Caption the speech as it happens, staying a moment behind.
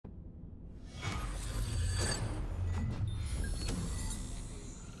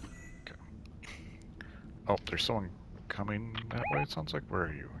Oh, there's someone coming that way, it sounds like. Where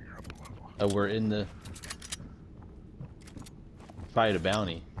are you? You're up a level. Oh, we're in the... Probably the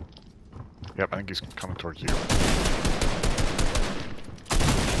bounty. Yep, I think he's coming towards you.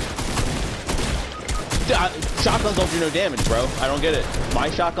 Shotguns don't do no damage, bro. I don't get it. My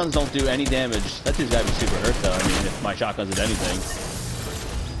shotguns don't do any damage. That dude's gotta be super hurt, though. I mean, if my shotguns did anything.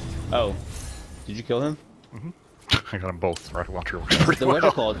 Oh. Did you kill him? Mm-hmm. I got them both. Rocket launcher works pretty The well. what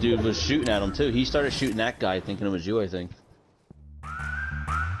you call it dude was shooting at him, too. He started shooting that guy thinking it was you, I think.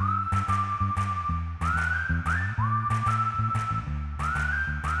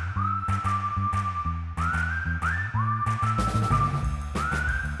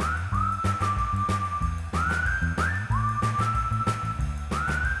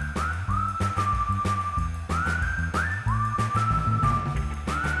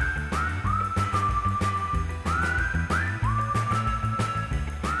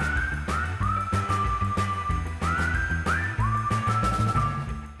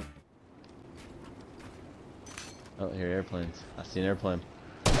 Oh, here, airplanes. I see an airplane.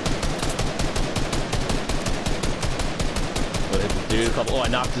 Oh, hit the dude a couple. Oh, I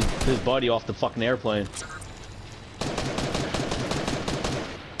knocked his buddy off the fucking airplane.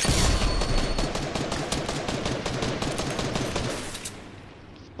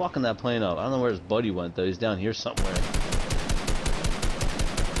 Fucking that plane up. I don't know where his buddy went though. He's down here somewhere.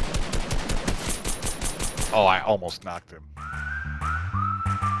 Oh, I almost knocked him.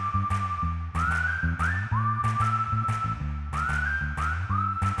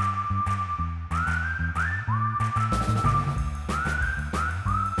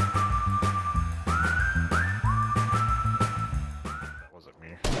 That wasn't me.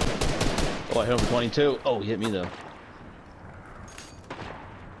 Oh, I hit him for 22. Oh, he hit me though.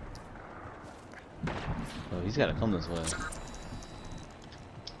 Oh, he's gotta come this way.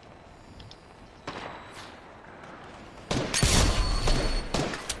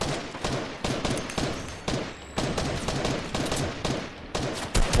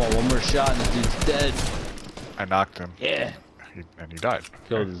 Well, one more shot and this dude's dead. I knocked him. Yeah. And he died.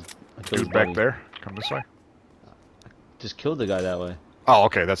 Killed Okay. his, I killed his Dude back buddy. there. Come this way. Just killed the guy that way. Oh,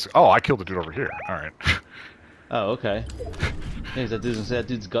 okay. That's. Oh, I killed the dude over here. All right. Oh, okay. Yeah, that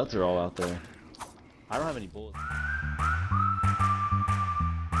dude's guts are all out there. I don't have any bullets.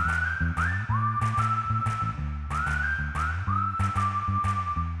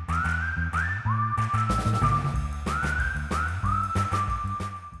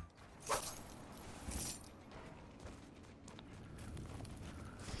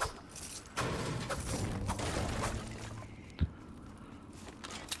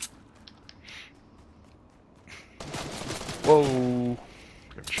 Whoa.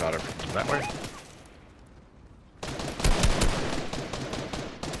 Get shot at from that way.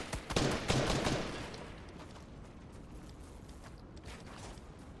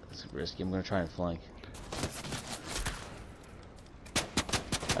 That's risky. I'm gonna try and flank.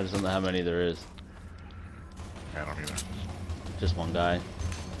 I just don't know how many there is. I don't either. Just one guy.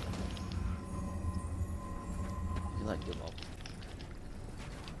 You like give up.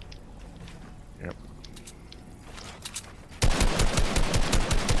 Yep.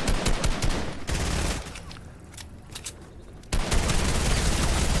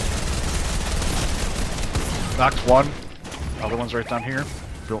 Knocked one. Other one's right down here.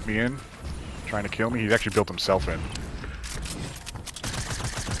 Built me in. Trying to kill me. He's actually built himself in.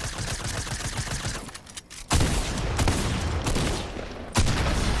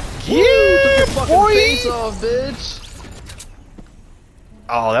 Yeah, fucking face off, bitch.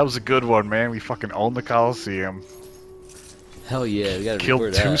 Oh, that was a good one, man. We fucking owned the Coliseum. Hell yeah, we gotta Killed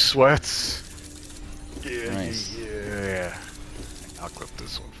record two that. sweats. Yeah, Nice. yeah. I'll clip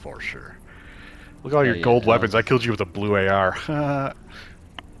this one for sure. Look at all your yeah, gold hell weapons. I killed you with a blue AR.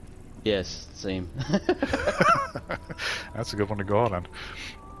 Yes, same. That's a good one to go out on.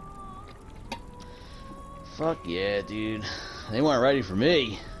 Fuck yeah, dude. They weren't ready for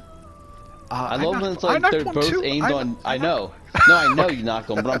me. I love when it's I like knocked they're one both too. aimed on. I know. No, I know you knocked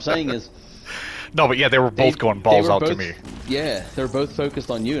them. What I'm saying is, No, but yeah, they were both going they balls were out to both- me. Yeah, they're both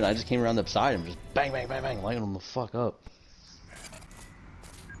focused on you, and I just came around the side and just bang, bang, bang, bang, lighting them the fuck up.